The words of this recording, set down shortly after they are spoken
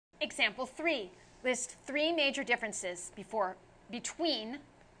Example 3. List 3 major differences between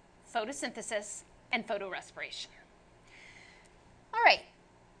photosynthesis and photorespiration. All right,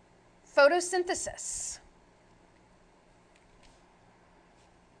 photosynthesis.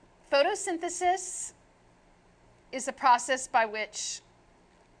 Photosynthesis is a process by which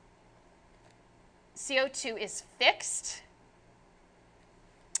CO2 is fixed.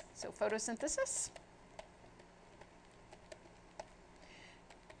 So photosynthesis.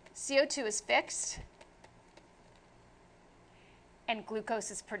 CO2 is fixed and glucose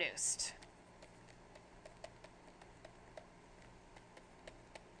is produced.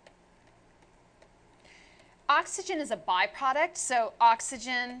 Oxygen is a byproduct, so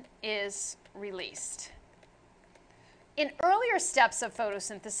oxygen is released. In earlier steps of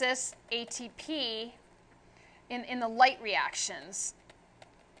photosynthesis, ATP, in the light reactions,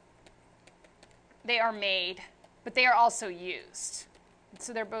 they are made, but they are also used.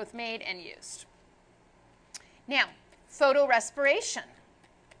 So they're both made and used. Now, photorespiration.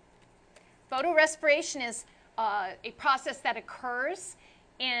 Photorespiration is a process that occurs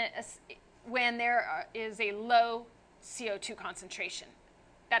when there is a low CO2 concentration.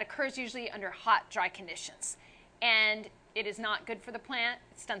 That occurs usually under hot, dry conditions. And it is not good for the plant.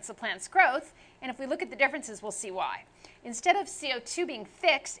 It stunts the plant's growth. And if we look at the differences, we'll see why. Instead of CO2 being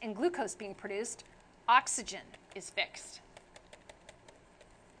fixed and glucose being produced, oxygen is fixed.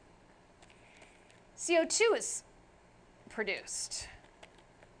 CO2 is produced.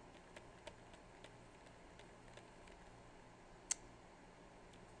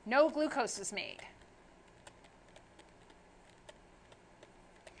 No glucose is made.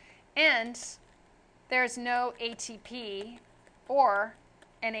 And there's no ATP or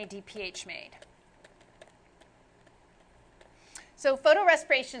NADPH made. So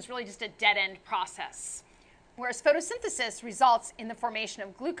photorespiration is really just a dead-end process, whereas photosynthesis results in the formation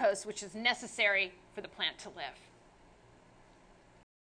of glucose, which is necessary for the plant to live.